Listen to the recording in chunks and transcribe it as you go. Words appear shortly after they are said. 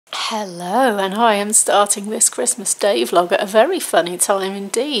Hello, and I am starting this Christmas Day vlog at a very funny time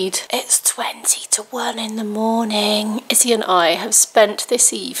indeed. It's 20 to 1 in the morning. Izzy and I have spent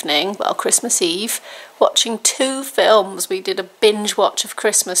this evening, well, Christmas Eve, watching 2 films. We did a binge watch of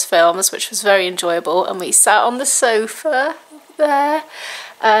Christmas films, which was very enjoyable, and we sat on the sofa there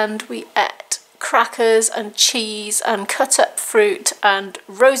and we ate crackers and cheese and cut up fruit and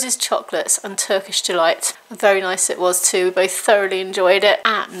Rose's chocolates and Turkish delight. Very nice it was too. We both thoroughly enjoyed it,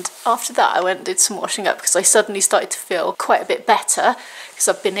 and after that I went and did some washing up because I suddenly started to feel quite a bit better because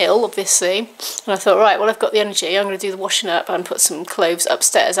I've been ill obviously, and I thought, right, well, I've got the energy, I'm going to do the washing up and put some clothes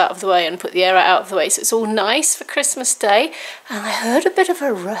upstairs out of the way and put the air out of the way so it's all nice for Christmas Day. And I heard a bit of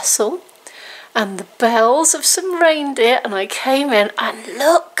a rustle and the bells of some reindeer, and I came in and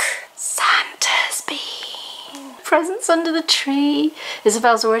look, Santa's been. Presents under the tree.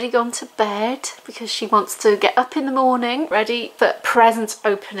 Isabel's already gone to bed because she wants to get up in the morning ready for presents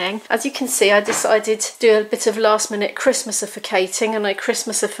opening. As you can see, I decided to do a bit of last minute Christmasificating, and I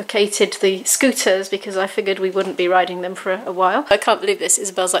Christmasificated the scooters because I figured we wouldn't be riding them for a while. I can't believe this.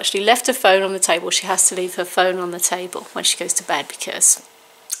 Isabel's actually left her phone on the table. She has to leave her phone on the table when she goes to bed because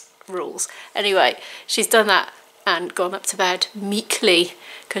rules. Anyway, she's done that and gone up to bed meekly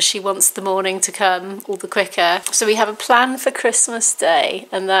because she wants the morning to come all the quicker. So we have a plan for Christmas Day,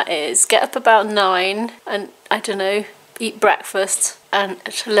 and that is get up about 9 and, I don't know, eat breakfast and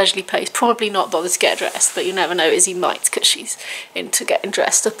at a leisurely pace, probably not bother to get dressed, but you never know, Izzy might because she's into getting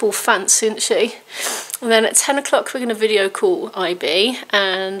dressed up all fancy, isn't she? And then at 10 o'clock we're going to video call IB,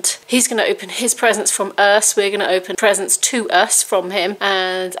 and he's going to open his presents from us, we're going to open presents to us from him,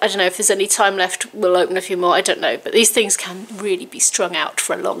 and I don't know if there's any time left, we'll open a few more, I don't know, but these things can really be strung out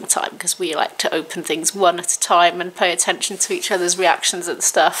for a long time because we like to open things one at a time and pay attention to each other's reactions and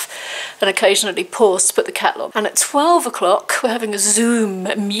stuff, and occasionally pause to put the kettle on. And at 12 o'clock we're having a Zoom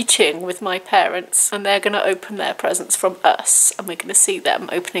meeting with my parents, and they're going to open their presents from us, and we're going to see them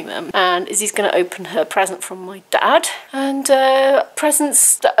opening them, and Izzy's going to open her present from my dad, and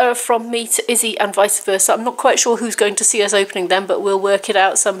presents that are from me to Izzy and vice versa. I'm not quite sure who's going to see us opening them, but we'll work it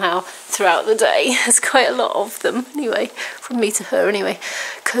out somehow throughout the day. There's quite a lot of them anyway, from me to her anyway,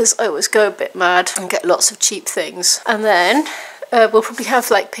 because I always go a bit mad and get lots of cheap things. And then we'll probably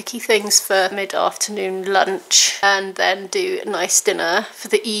have like picky things for mid-afternoon lunch, and then do a nice dinner for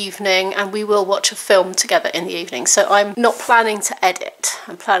the evening, and we will watch a film together in the evening. So I'm not planning to edit,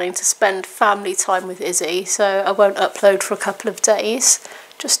 I'm planning to spend family time with Izzy, so I won't upload for a couple of days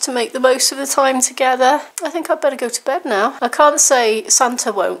just to make the most of the time together. I think I'd better go to bed now. I can't say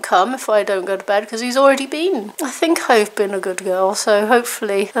Santa won't come if I don't go to bed because he's already been. I think I've been a good girl, so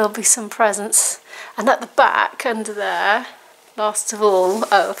hopefully there'll be some presents. And at the back under there, last of all,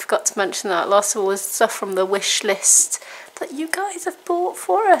 oh, I forgot to mention that, last of all is stuff from the wish list that you guys have bought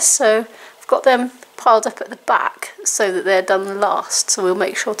for us. So I've got them piled up at the back so that they're done last. So we'll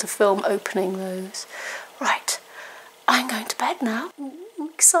make sure to film opening those. Right, I'm going to bed now. Ooh,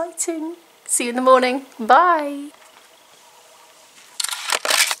 exciting. See you in the morning. Bye.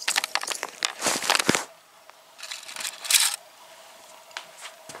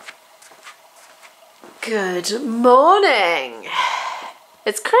 Good morning.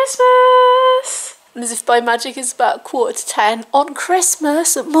 It's Christmas, and as if by magic it's about 9:45 on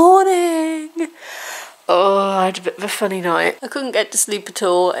Christmas morning. Oh, I had a bit of a funny night. I couldn't get to sleep at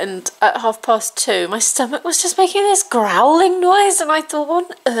all, and at 2:30 my stomach was just making this growling noise, and I thought,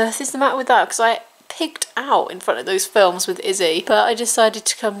 what on earth is the matter with that? Because I pigged out in front of those films with Izzy, but I decided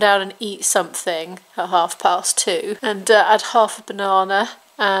to come down and eat something at 2:30, and had half a banana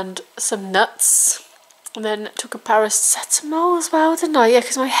and some nuts. And then took a paracetamol as well, didn't I? Yeah,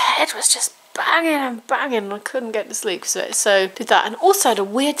 because my head was just banging and banging and I couldn't get to sleep. So did that. And also had a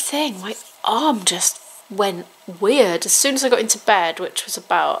weird thing. My arm just went weird as soon as I got into bed, which was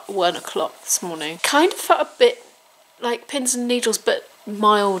about 1 o'clock this morning. Kind of felt a bit like pins and needles, but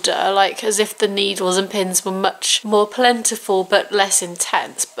milder, like as if the needles and pins were much more plentiful but less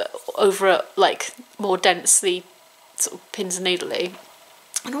intense, but over like more densely sort of pins and needly.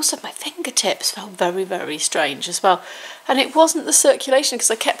 And also my fingertips felt very, very strange as well. And it wasn't the circulation because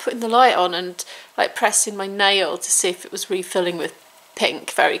I kept putting the light on and like pressing my nail to see if it was refilling with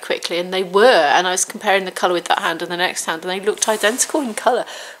pink very quickly, and they were, and I was comparing the colour with that hand and the next hand, and they looked identical in colour.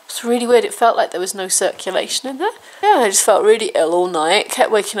 It was really weird. It felt like there was no circulation in there. Yeah, I just felt really ill all night,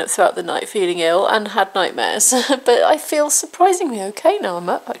 kept waking up throughout the night feeling ill and had nightmares. But I feel surprisingly okay now I'm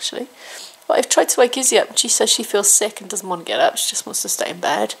up actually. But I've tried to wake Izzy up and she says she feels sick and doesn't want to get up. She just wants to stay in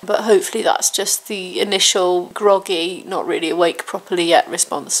bed. But hopefully that's just the initial groggy, not really awake properly yet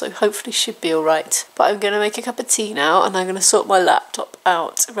response. So hopefully she'll be all right. But I'm going to make a cup of tea now and I'm going to sort my laptop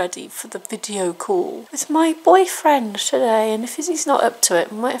out ready for the video call with my boyfriend today. And if Izzy's not up to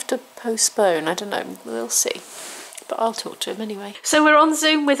it, we might have to postpone. I don't know. We'll see. But I'll talk to him anyway. So we're on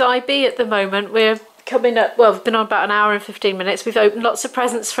Zoom with IB at the moment. We're coming up, well, we've been on about an hour and 15 minutes. We've opened lots of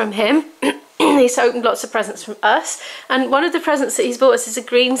presents from him. He's opened lots of presents from us. And one of the presents that he's bought us is a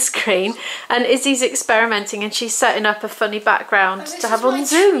green screen. And Izzy's experimenting and she's setting up a funny background to have on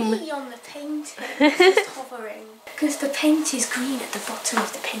Zoom. Tree on the painting, just hovering. Because the paint is green at the bottom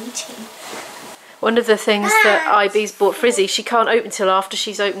of the painting. One of the things that IB's bought for Izzy, she can't open till after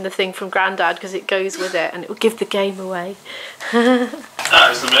she's opened the thing from Grandad because it goes with it and it will give the game away.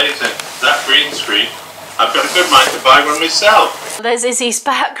 That is amazing. That green screen, I've got a good mind to buy one myself. There's Izzy's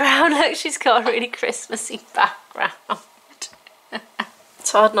background. Look, she's got a really Christmassy background.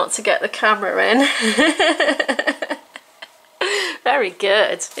 It's hard not to get the camera in. Very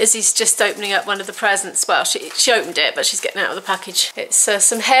good. Izzy's just opening up one of the presents. Well, she opened it, but she's getting out of the package. It's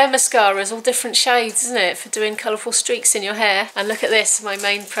some hair mascaras, all different shades, isn't it, for doing colourful streaks in your hair. And look at this, my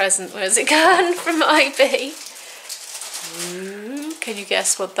main present. Where's it gone from IB? Can you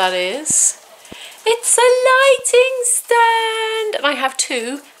guess what that is? It's a lighting stand! And I have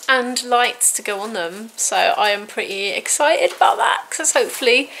two and lights to go on them. So I am pretty excited about that because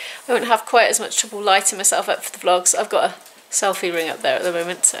hopefully I won't have quite as much trouble lighting myself up for the vlogs. I've got a selfie ring up there at the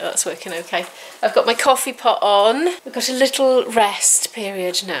moment, so that's working okay. I've got my coffee pot on. We've got a little rest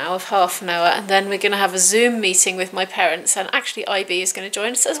period now of half an hour and then we're going to have a Zoom meeting with my parents and actually IB is going to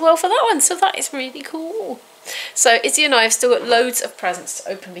join us as well for that one, so that is really cool. So Izzy and I have still got loads of presents to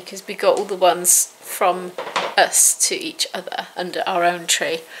open because we got all the ones from us to each other under our own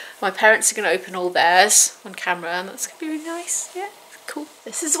tree. My parents are going to open all theirs on camera and that's going to be really nice, yeah. Cool.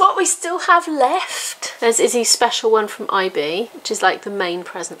 This is what we still have left. There's Izzy's special one from IB, which is like the main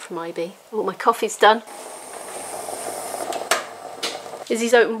present from IB. Oh, my coffee's done.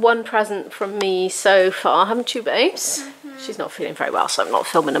 Izzy's opened one present from me so far, haven't you, babes? She's not feeling very well, so I'm not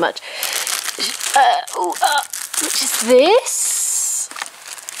filming her much. Which is this,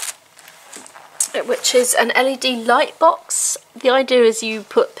 which is an LED light box. The idea is you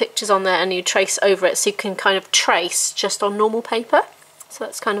put pictures on there and you trace over it so you can kind of trace just on normal paper. So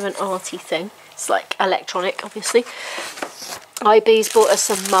that's kind of an arty thing. It's like electronic, obviously. IB's bought us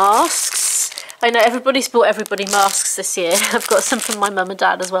some masks. I know everybody's bought everybody masks this year. I've got some from my mum and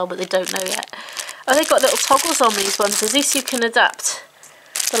dad as well, but they don't know yet. Oh, they've got little toggles on these ones. At least you can adapt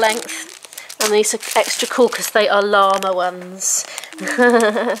the length. And these are extra cool because they are llama ones.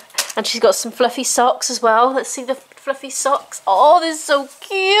 And she's got some fluffy socks as well. Let's see the fluffy socks. Oh, they're so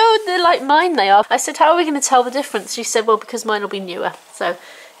cute. They're like mine, they are. I said, how are we going to tell the difference? She said, well, because mine will be newer. So,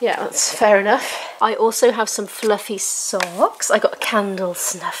 yeah, that's fair enough. I also have some fluffy socks. I got a candle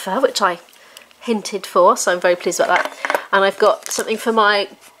snuffer, which I hinted for, so I'm very pleased about that. And I've got something for my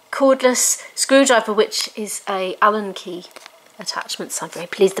cordless screwdriver, which is a Allen key attachment, so I'm very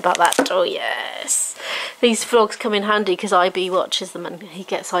pleased about that. Oh yes, these vlogs come in handy because IB watches them and he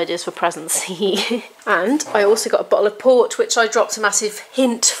gets ideas for presents. And I also got a bottle of port, which I dropped a massive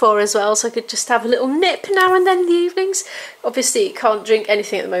hint for as well, so I could just have a little nip now and then in the evenings. Obviously can't drink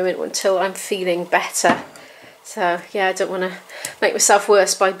anything at the moment until I'm feeling better, so yeah, I don't want to make myself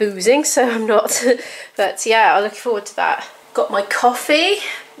worse by boozing, so I'm not. But yeah, I'm looking forward to that. Got my coffee,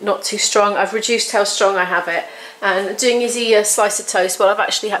 not too strong. I've reduced how strong I have it. And doing Izzy a slice of toast, well, I've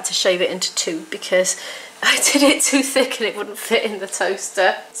actually had to shave it into two because I did it too thick and it wouldn't fit in the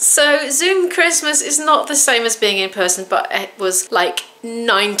toaster. So Zoom Christmas is not the same as being in person, but it was like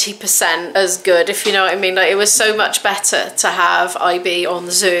 90% as good, if you know what I mean. Like, it was so much better to have IB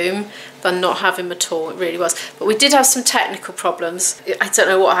on Zoom than not have him at all. It really was. But we did have some technical problems. I don't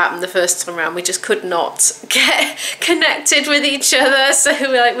know what happened the first time around. We just could not get connected with each other. So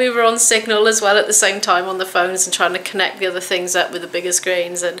we were on Signal as well at the same time on the phones and trying to connect the other things up with the bigger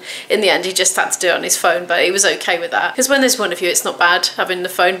screens. And in the end, he just had to do it on his phone, but he was okay with that. Because when there's one of you, it's not bad having the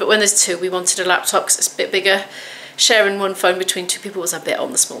phone. But when there's two, we wanted a laptop because it's a bit bigger. Sharing one phone between two people was a bit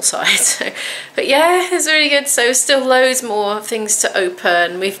on the small side. So, but yeah, it's really good. So still loads more things to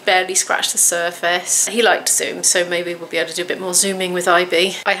open. We've barely scratched the surface. He liked Zoom, so maybe we'll be able to do a bit more zooming with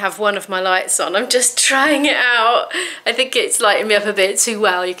IB. I have one of my lights on. I'm just trying it out. I think it's lighting me up a bit too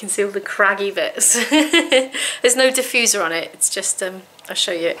well. You can see all the craggy bits. There's no diffuser on it. It's just, I'll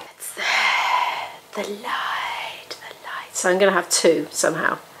show you. It's the light. So I'm going to have two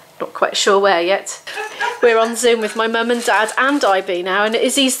somehow. Not quite sure where yet. We're on Zoom with my mum and dad and IB now, and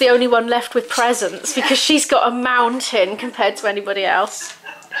Izzy's the only one left with presents because she's got a mountain compared to anybody else.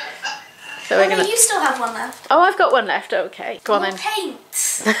 So we're gonna... You still have one left. Oh, I've got one left. Okay, go on then. Paint.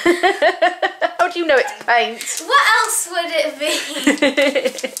 How do you know it's paint? What else would it be?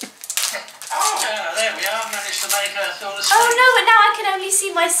 Oh, yeah, there we are. Managed to make her feel the same. Oh no, but now I can only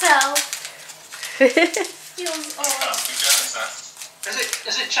see myself. Feels odd.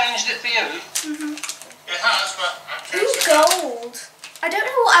 Has it changed it for you? It has, but Ooh, gold. I don't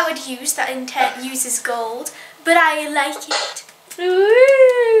know what I would use that uses gold, but I like it.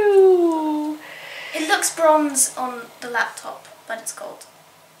 Ooh. It looks bronze on the laptop, but it's gold.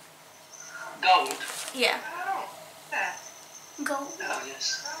 Gold? Yeah. Oh, yeah. Gold. Oh,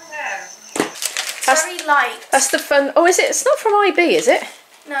 yes. Oh, yeah. Very light. That's the fun. Oh, is it? It's not from IB, is it?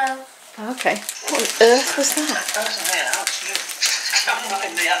 No. Oh, okay. What on earth was that? That doesn't mean actually. Come on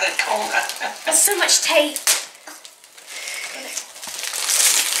in the other corner. There's so much tape.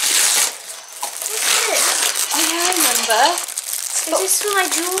 Oh, yeah, I remember. Is this for my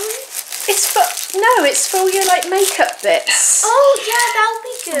jewellery? It's for... No, it's for all your, like, makeup bits. Oh, yeah, that'll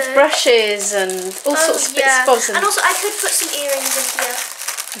be good. Brushes and all sorts of bits and bobs. And also, I could put some earrings in here.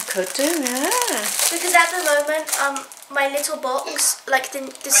 You could do, yeah. Because at the moment, my little box, like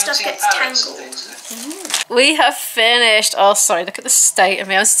the stuff gets tangled. We have finished. Oh, sorry, look at the state of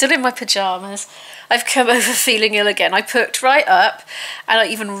me. I'm still in my pyjamas. I've come over feeling ill again. I perked right up and I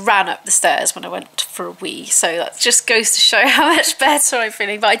even ran up the stairs when I went for a wee. So that just goes to show how much better I'm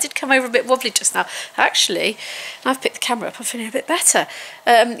feeling. But I did come over a bit wobbly just now. Actually, I've picked the camera up. I'm feeling a bit better.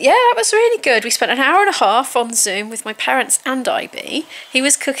 Yeah, that was really good. We spent an hour and a half on Zoom with my parents and IB. He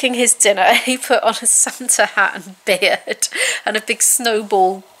was cooking his dinner. He put on a Santa hat and beard and a big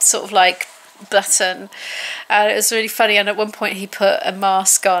snowball sort of like button, and it was really funny. And at one point he put a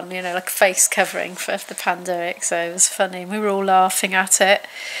mask on, you know, like a face covering for the pandemic, so it was funny. We were all laughing at it.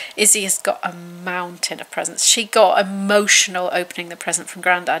 Izzy has got a mountain of presents. She got emotional opening the present from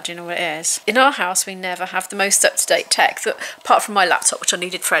Grandad. Do you know what it is? In our house we never have the most up-to-date tech, apart from my laptop, which I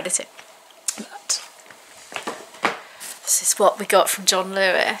needed for editing. But this is what we got from John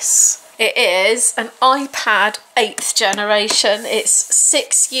Lewis. It is an iPad 8th generation. It's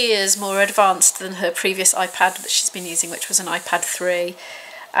 6 years more advanced than her previous iPad that she's been using, which was an iPad 3.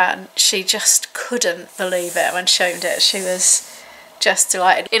 And she just couldn't believe it when shown it. She was just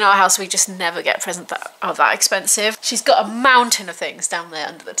delighted. In our house, we just never get presents that are that expensive. She's got a mountain of things down there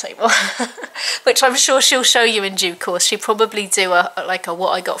under the table, which I'm sure she'll show you in due course. She'll probably do a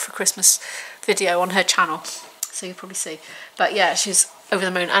what I got for Christmas video on her channel. So you'll probably see. But yeah, she's over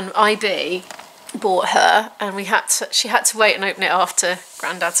the moon. And IB bought her, and she had to wait and open it after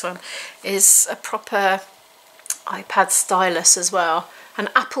Grandad's one, is a proper iPad stylus as well, an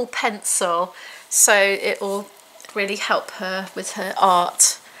Apple Pencil, so it will really help her with her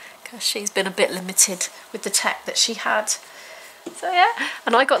art because she's been a bit limited with the tech that she had. So yeah,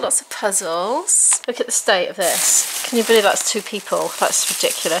 and I got lots of puzzles. Look at the state of this. Can you believe that's 2 people? That's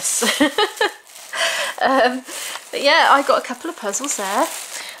ridiculous. But yeah, I got a couple of puzzles there,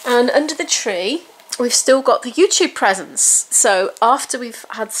 and under the tree we've still got the YouTube presents. So after we've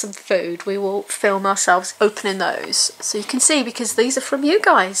had some food, we will film ourselves opening those, so you can see, because these are from you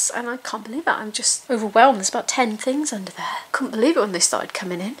guys, and I can't believe it. I'm just overwhelmed. There's about 10 things under there. Couldn't believe it when they started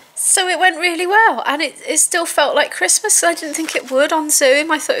coming in. So it went really well, and it still felt like Christmas. I didn't think it would on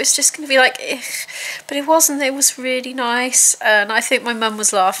Zoom. I thought it was just going to be like, but it wasn't. It was really nice, and I think my mum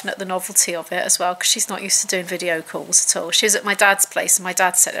was laughing at the novelty of it as well, because she's not used to doing video calls at all. She was at my dad's place, and my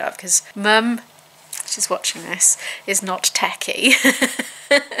dad set it up because Mum, she's watching this, is not techie.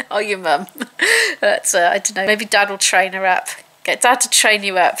 Are you, Mum? But I don't know, maybe Dad will train her up. Get Dad to train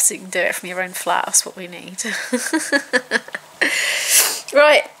you up so you can do it from your own flat. That's what we need.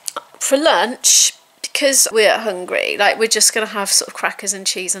 Right, for lunch, because we're hungry, like we're just going to have sort of crackers and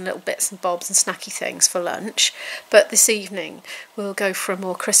cheese and little bits and bobs and snacky things for lunch. But this evening we'll go for a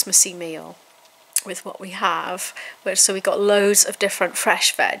more Christmassy meal with what we have. So we got loads of different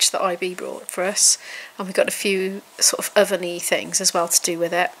fresh veg that IB brought for us, and we got a few sort of oven-y things as well to do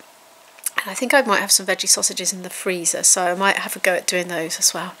with it. And I think I might have some veggie sausages in the freezer, so I might have a go at doing those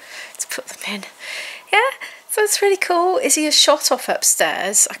as well to put them in. Yeah, so it's really cool. Izzy has shot off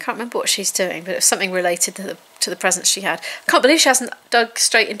upstairs. I can't remember what she's doing, but it was something related to the presents she had. I can't believe she hasn't dug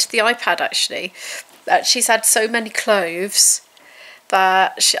straight into the iPad, actually. She's had so many clothes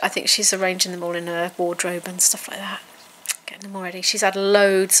that I think she's arranging them all in her wardrobe and stuff like that. Getting them all ready. She's had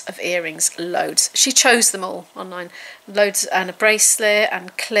loads of earrings, loads. She chose them all online. Loads, and a bracelet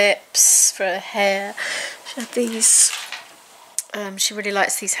and clips for her hair. She had these She really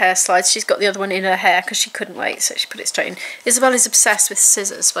likes these hair slides. She's got the other one in her hair because she couldn't wait, so she put it straight in. Isabel is obsessed with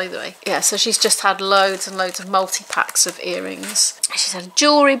scissors, by the way. Yeah, so she's just had loads and loads of multi-packs of earrings. She's had a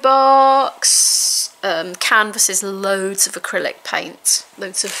jewellery box, canvases, loads of acrylic paint,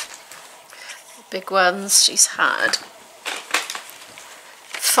 loads of big ones. She's had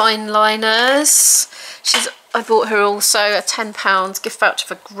fine liners. I bought her also a £10 gift voucher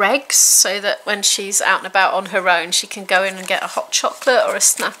for Greggs, so that when she's out and about on her own she can go in and get a hot chocolate or a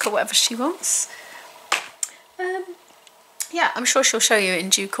snack or whatever she wants. Yeah, I'm sure she'll show you in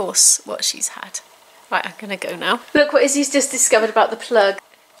due course what she's had. Right, I'm gonna go now. Look what Izzy's just discovered about the plug.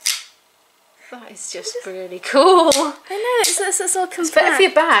 That is just really cool. I know, it's all compact. It's better for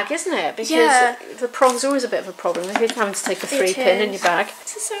your bag, isn't it? Because the prongs are always a bit of a problem if you're having to take a 3-pin in your bag.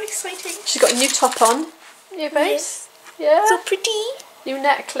 This is so exciting. She's got a new top on. New base. Yeah. So pretty. New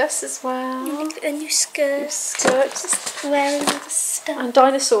necklace as well. A new skirt. Just wearing all the stuff. And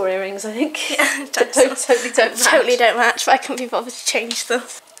dinosaur earrings, I think. Yeah, totally don't match. Totally don't match, but I can't be bothered to change them.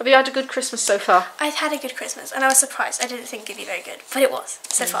 Have you had a good Christmas so far? I've had a good Christmas, and I was surprised. I didn't think it'd be very good, but it was,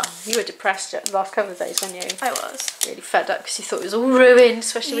 so far. You were depressed the last couple of days, weren't you? I was. Really fed up because you thought it was all ruined,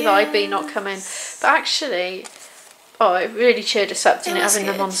 especially with IB not coming. But actually, it really cheered us up, didn't it, having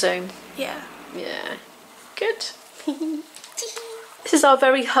them on Zoom? Yeah. Yeah. Good. This is our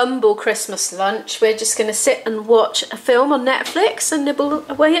very humble Christmas lunch. We're just going to sit and watch a film on Netflix and nibble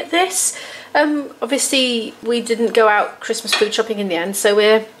away at this. Obviously we didn't go out Christmas food shopping in the end, so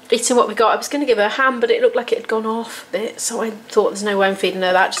we're eating what we got. I was going to give her a ham, but it looked like it had gone off a bit, so I thought there's no way I'm feeding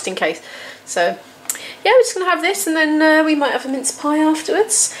her that just in case. So yeah, we're just going to have this, and then we might have a mince pie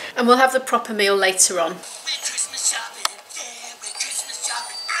afterwards, and we'll have the proper meal later on.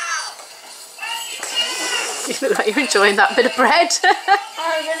 You look like you're enjoying that bit of bread.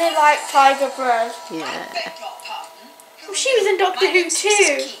 I really like tiger bread. Yeah. She was in Doctor Who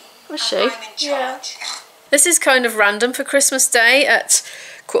too. Was she? Yeah. This is kind of random for Christmas Day at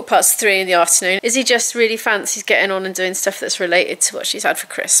 3:15 in the afternoon. Izzy just really fancies getting on and doing stuff that's related to what she's had for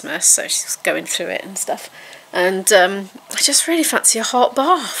Christmas, so she's going through it and stuff. And I just really fancy a hot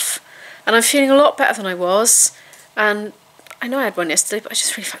bath. And I'm feeling a lot better than I was. And I know I had one yesterday, but I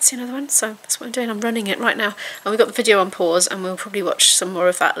just really fancy another one, so that's what I'm doing. I'm running it right now. And we've got the video on pause, and we'll probably watch some more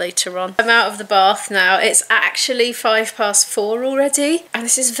of that later on. I'm out of the bath now. It's actually 4:05 already, and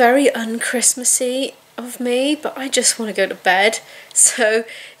this is very un-Christmassy of me, but I just want to go to bed. So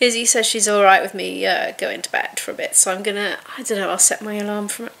Izzy says she's alright with me going to bed for a bit, so I'm gonna, I don't know, I'll set my alarm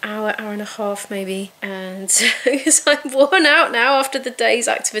for an hour and a half maybe, and because I'm worn out now after the day's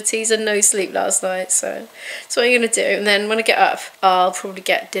activities and no sleep last night, so that's what I'm gonna do. And then when I get up I'll probably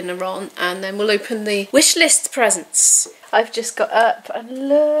get dinner on, and then we'll open the wish list presents. I've just got up, and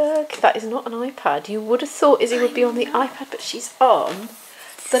look, that is not an iPad. You would have thought Izzy would be on the iPad, but she's on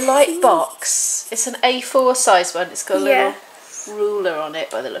the light box. It's an A4 size one. It's got a little ruler on it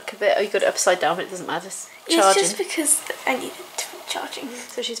by the look of it. Oh, you got it upside down, but it doesn't matter. It's charging. It's just because I needed charging.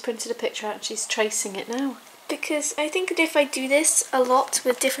 So she's printed a picture out and she's tracing it now. Because I think that if I do this a lot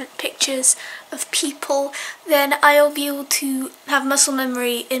with different pictures of people, then I'll be able to have muscle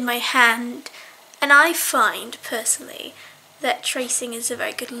memory in my hand. And I find, personally, that tracing is a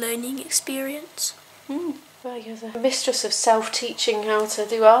very good learning experience. Well, you're the mistress of self-teaching how to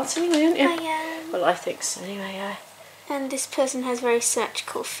do art anyway, aren't you? I am. Well, I think so anyway, yeah. And this person has very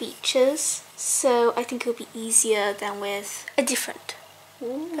symmetrical features, so I think it'll be easier than with a different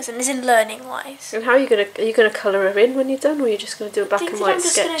person, as in learning-wise. And how are you gonna colour her in when you're done, or are you just gonna do a black and white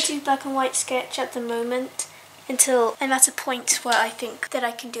sketch? I'm just gonna do black and white sketch at the moment, until I'm at a point where I think that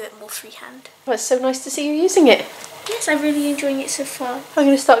I can do it more freehand. Well, it's so nice to see you using it. Yes, I'm really enjoying it so far. I'm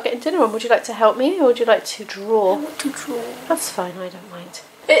going to start getting dinner on. Would you like to help me, or would you like to draw? I want to draw. That's fine, I don't mind.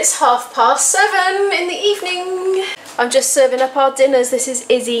 It's 7:30 in the evening. I'm just serving up our dinners. This is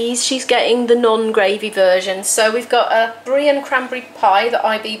Izzy's. She's getting the non-gravy version. So we've got a brie and cranberry pie that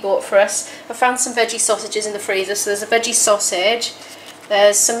IB bought for us. I found some veggie sausages in the freezer. So there's a veggie sausage.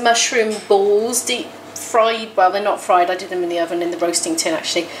 There's some mushroom balls, deep fried. Well, they're not fried. I did them in the oven in the roasting tin,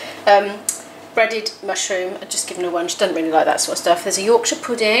 actually. Breaded mushroom. I've just given her one. She doesn't really like that sort of stuff. There's a Yorkshire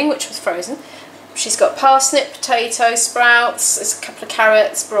pudding, which was frozen. She's got parsnip, potato, sprouts, there's a couple of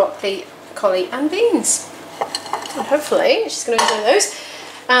carrots, broccoli, collie and beans. And hopefully she's going to enjoy those.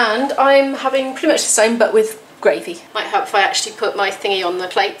 And I'm having pretty much the same but with gravy. Might help if I actually put my thingy on the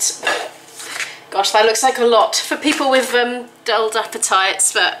plate. Gosh, that looks like a lot for people with dulled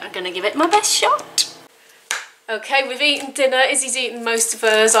appetites, but I'm going to give it my best shot. Okay, we've eaten dinner. Izzy's eaten most of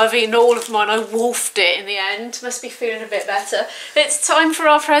hers. I've eaten all of mine. I wolfed it in the end. Must be feeling a bit better. It's time for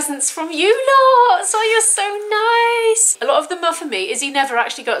our presents from you lots. Oh, you're so nice. A lot of them are for me. Izzy never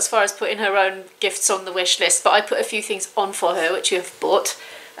actually got as far as putting her own gifts on the wish list, but I put a few things on for her, which you have bought.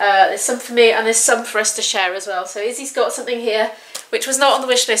 There's some for me and there's some for us to share as well. So Izzy's got something here, which was not on the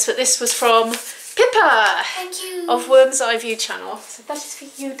wish list, but this was from Pippa. Thank you. Of Worm's Eye View channel. So that is for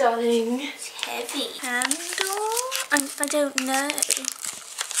you, darling. It's heavy. Handle? I don't know.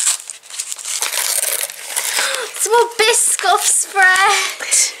 Some more Biscoff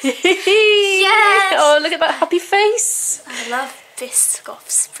spread. Yes. Oh, look at that happy face. I love Biscoff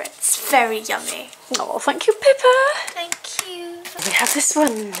spread. It's very yummy. Oh, thank you, Pippa. Thank you. We have this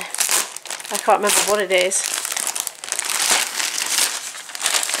one. I can't remember what it is.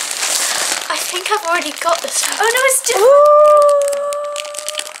 I think I've already got this. Oh no, it's just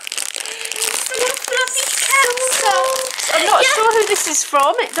fluffy cat socks. I'm not sure who this is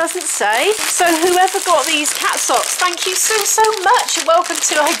from. It doesn't say. So whoever got these cat socks, thank you so much. You're welcome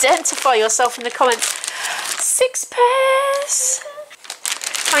to identify yourself in the comments. 6 pairs.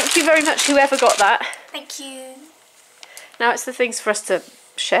 Thank you very much, whoever got that. Thank you. Now it's the things for us to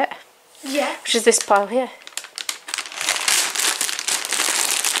share. Yeah. Which is this pile here.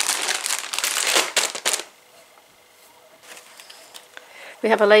 We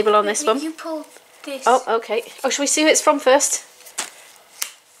have a label on this one. You pull this. Oh, okay. Oh, shall we see who it's from first?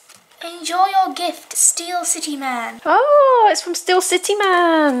 Enjoy your gift, Steel City Man. Oh, it's from Steel City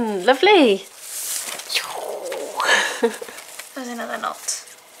Man. Lovely. There's another knot.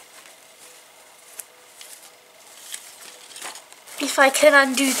 If I can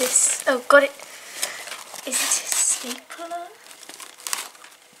undo this. Oh, got it. Is it a stapler?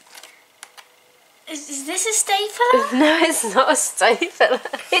 Is this a stapler? No, it's not a stapler.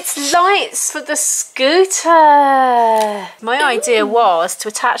 It's lights for the scooter. My idea was to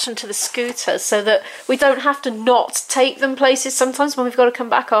attach them to the scooter so that we don't have to not take them places sometimes when we've got to come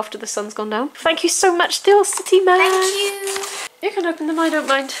back after the sun's gone down. Thank you so much, Steel City Man. Thank you. You can open them, I don't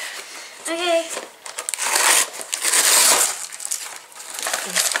mind. Okay.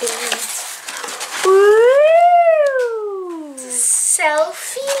 Woo!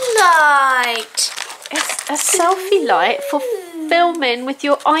 Selfie light. It's a selfie light for filming with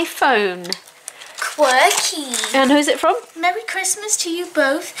your iPhone. Quirky. And who's it from? Merry Christmas to you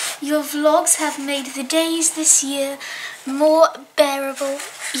both. Your vlogs have made the days this year more bearable.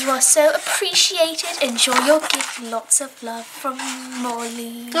 You are so appreciated. Enjoy your gift. Lots of love from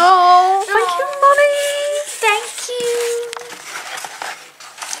Molly. Oh, thank you, Molly. Thank you.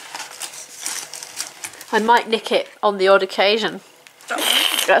 I might nick it on the odd occasion.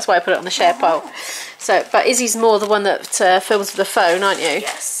 That's why I put it on the share pile. So, but Izzy's more the one that films with the phone, aren't you?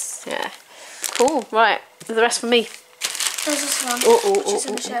 Yes. Yeah. Cool. Right. The rest for me. There's this one, Which is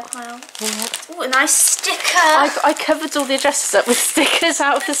in the share pile. Oh, a nice sticker. I covered all the addresses up with stickers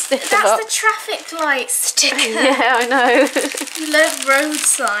out of the sticker That's box. the traffic light sticker. Yeah, I know. You love road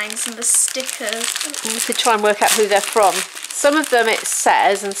signs and the stickers. We could try and work out who they're from. Some of them it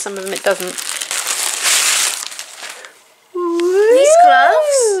says and some of them it doesn't. These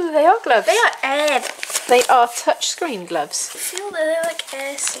gloves? They are gloves. They are air. They are touchscreen gloves. I feel that they're like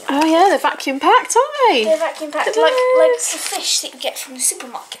air sealed. Oh yeah, they're vacuum packed, aren't they? They're vacuum packed, like the fish that you get from the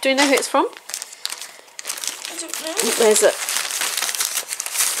supermarket. Do you know who it's from? I don't know.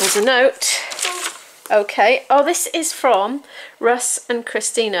 There's a note. Okay. Oh, this is from Russ and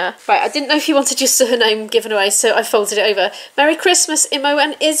Christina. Right, I didn't know if you wanted your surname given away, so I folded it over. Merry Christmas, Imo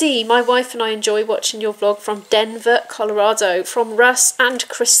and Izzy. My wife and I enjoy watching your vlog from Denver, Colorado. From Russ and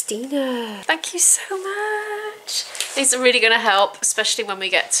Christina. Thank you so much. These are really going to help, especially when we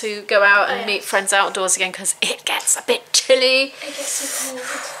get to go out and meet friends outdoors again, because it gets a bit chilly. It gets so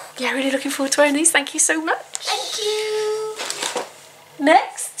cold. Yeah, really looking forward to wearing these. Thank you so much. Thank you.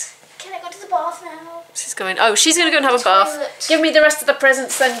 Next. Can I go to the bath now? She's going, oh, she's going to go and have a bath. Toilet. Give me the rest of the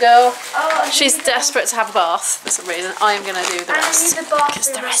presents then, girl. Oh, She's desperate to have a bath for some reason. I am going to do the And I rest. need the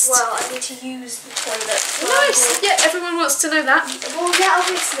bathroom as well. I need to use the toilet. Nice. Yeah, everyone wants to know that. Well, yeah,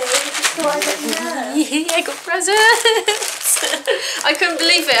 obviously. I just thought I'd let you know. Yeah, good presents. I couldn't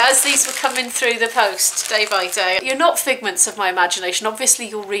believe it as these were coming through the post day by day. You're not figments of my imagination. Obviously,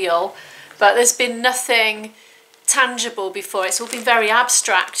 you're real, but there's been nothing tangible before. It's all been very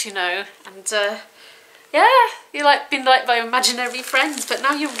abstract, you know, and yeah, you've been like my imaginary friends, but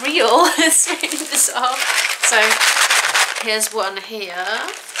now you're real. It's really bizarre. So here's one here.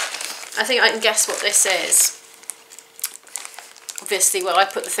 I think I can guess what this is. Obviously, well, I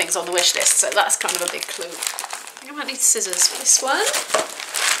put the things on the wish list, so that's kind of a big clue. I think I might need scissors for this one.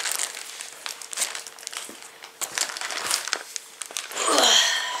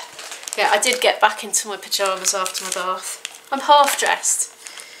 Yeah, I did get back into my pyjamas after my bath. I'm half dressed.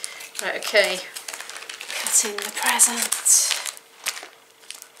 Right, okay. Cutting the present.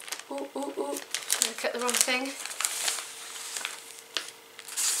 Ooh, ooh, ooh. Did I cut the wrong thing?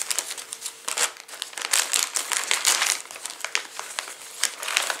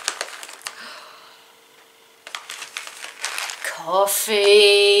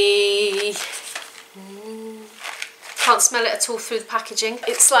 Coffee. Can't smell it at all through the packaging.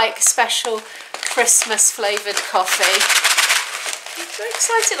 It's like special Christmas flavoured coffee. I'm very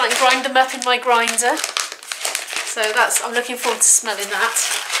excited. I can grind them up in my grinder. So I'm looking forward to smelling that.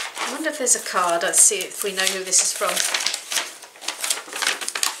 I wonder if there's a card. Let's see if we know who this is from.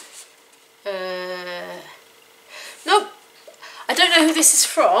 Nope. I don't know who this is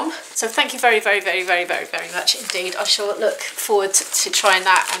from, so thank you very, very, very, very, very, very much indeed. I shall look forward to trying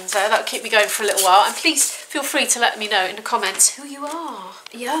that, and that'll keep me going for a little while. And please feel free to let me know in the comments who you are.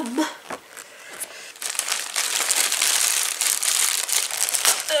 Yum.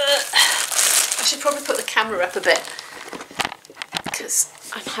 I should probably put the camera up a bit because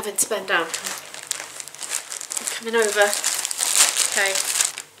I'm having to bend down. I'm coming over. Okay.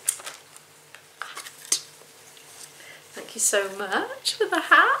 Thank you so much for the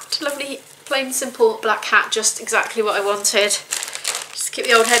hat. Lovely, plain, simple black hat, just exactly what I wanted. Just keep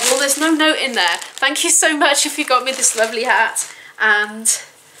the old head warm. There's no note in there. Thank you so much if you got me this lovely hat, and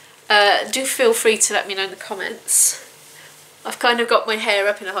do feel free to let me know in the comments. I've kind of got my hair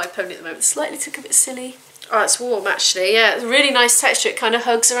up in a high pony at the moment. Slightly took a bit silly. Oh, it's warm actually. Yeah, it's a really nice texture. It kind of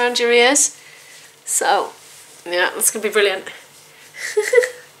hugs around your ears. So, yeah, that's going to be brilliant.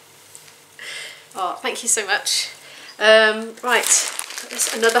 Oh, thank you so much. Right, there's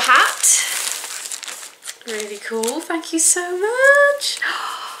another hat. Really cool, thank you so much.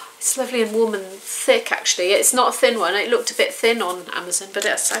 It's lovely and warm and thick actually. It's not a thin one. It looked a bit thin on Amazon, but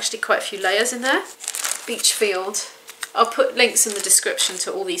it's actually quite a few layers in there. Beach field. I'll put links in the description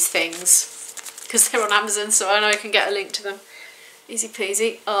to all these things because they're on Amazon, so I know I can get a link to them. Easy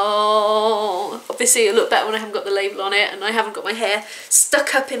peasy. Oh, obviously it'll look better when I haven't got the label on it and I haven't got my hair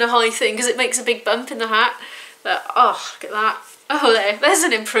stuck up in a high thing because it makes a big bump in the hat. But, oh, look at that. Oh, there's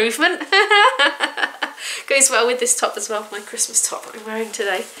an improvement. Goes well with this top as well, my Christmas top that I'm wearing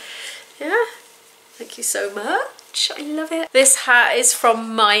today. Yeah, thank you so much. I love it. This hat is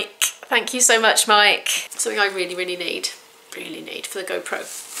from Mike. Thank you so much, Mike. Something I really, really need for the GoPro.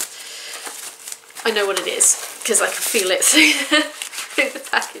 I know what it is because I can feel it through the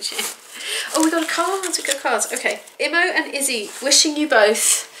packaging. Oh, we got a card. We got cards. Okay. Imo and Izzy, wishing you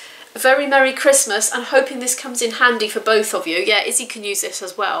both a very Merry Christmas and hoping this comes in handy for both of you. Yeah, Izzy can use this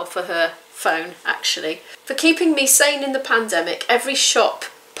as well for her phone, actually. For keeping me sane in the pandemic, every shop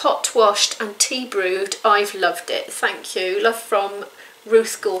pot washed and tea brewed, I've loved it. Thank you. Love from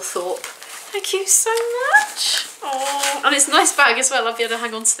Ruth Gawthorpe. Thank you so much. Oh, and it's a nice bag as well. I'll be able to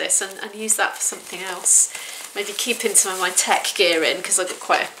hang on to this and use that for something else. Maybe keeping some of my tech gear in because I've got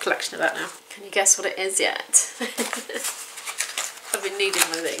quite a collection of that now. Can you guess what it is yet? I've been needing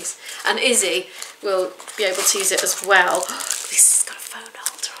one of these. And Izzy will be able to use it as well. This has got a phone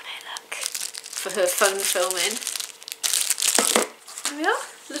holder on it, look. For her phone filming. There we are,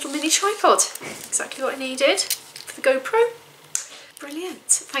 a little mini tripod. Exactly what I needed for the GoPro. Brilliant.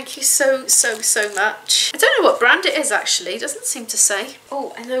 Thank you so, so, so much. I don't know what brand it is actually. It doesn't seem to say.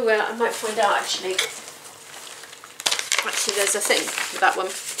 Oh, I know where I might find out actually. Actually, there's a thing with that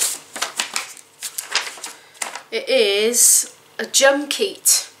one. It is a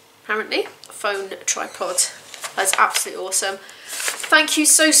Jumkeet, apparently. A phone tripod. That's absolutely awesome. Thank you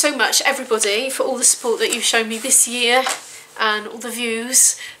so, so much, everybody, for all the support that you've shown me this year, and all the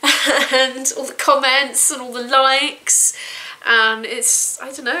views, and all the comments, and all the likes. And it's,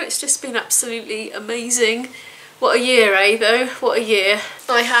 I don't know, it's just been absolutely amazing. What a year, eh, though? What a year.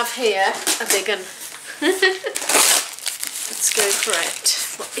 I have here a big one. Let's go for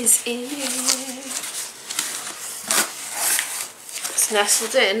it. What is it? It's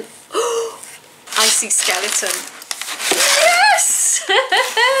nestled in. Oh, icy skeleton. Yes!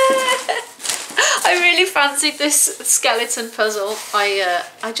 I really fancied this skeleton puzzle. I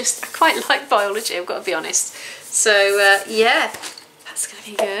quite like biology, I've got to be honest. So yeah, that's gonna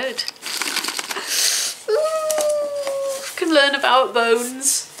be good. Ooh, can learn about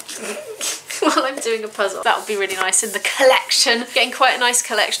bones while I'm doing a puzzle. That would be really nice in the collection. Getting quite a nice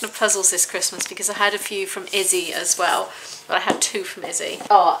collection of puzzles this Christmas because I had a few from Izzy as well. But I had 2 from Izzy.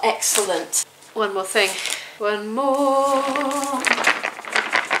 Oh, excellent. One more thing. One more.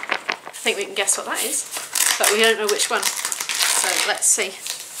 I think we can guess what that is, but we don't know which one. So let's see.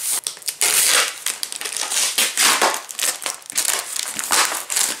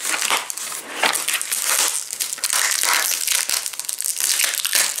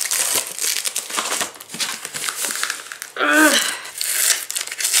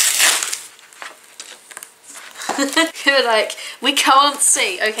 we're like, we can't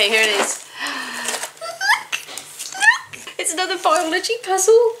see. Okay, here it is. It's another biology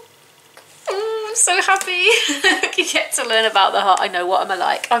puzzle. Oh, I'm so happy. You get to learn about the heart. I know, what am I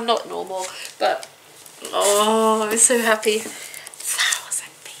like? I'm not normal, but oh, I'm so happy. 1,000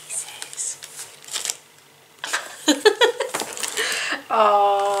 pieces.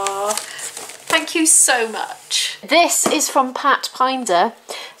 Oh, thank you so much. This is from Pat Pinder,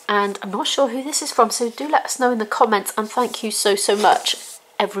 and I'm not sure who this is from, so do let us know in the comments, and thank you so much,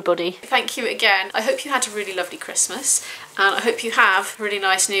 everybody. Thank you again. I hope you had a really lovely Christmas, and I hope you have a really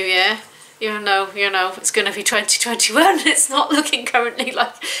nice New Year. You know, it's going to be 2021. It's not looking currently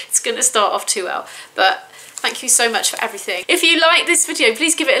like it's going to start off too well, but thank you so much for everything. If you like this video,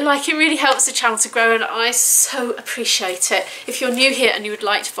 please give it a like. It really helps the channel to grow, and I so appreciate it. If you're new here and you would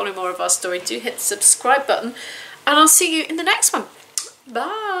like to follow more of our story, do hit the subscribe button, and I'll see you in the next one.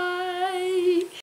 Bye.